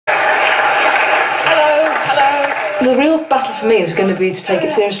The real battle for me is going to be to take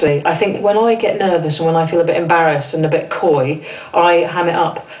it seriously. I think when I get nervous and when I feel a bit embarrassed and a bit coy, I ham it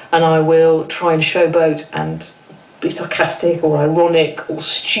up and I will try and showboat and be sarcastic or ironic or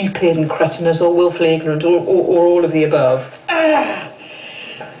stupid and cretinous or willfully ignorant or all of the above.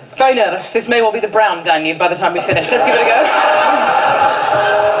 Very nervous. This may well be the brown Danube by the time we finish. Let's give it a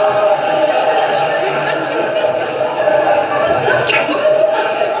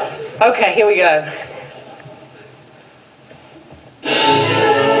go. Okay, here we go.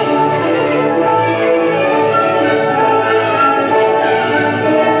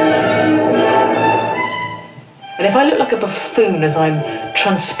 And if I look like a buffoon as I'm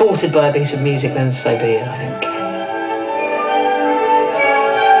transported by a piece of music, then so be it, I think.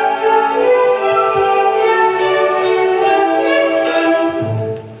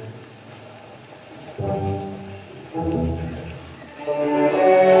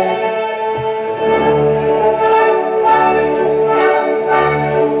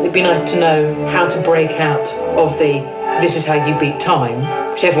 It'd be nice to know how to break out of the this is how you beat time,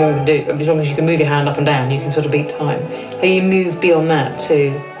 which everyone can do. As long as you can move your hand up and down, you can sort of beat time. How you move beyond that to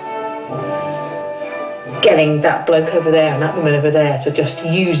getting that bloke over there and that woman over there to just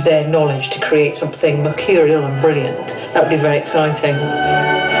use their knowledge to create something mercurial and brilliant. That would be very exciting.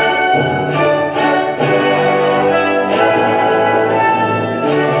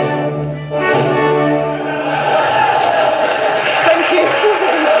 Thank you.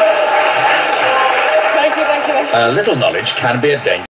 A little knowledge can be a danger.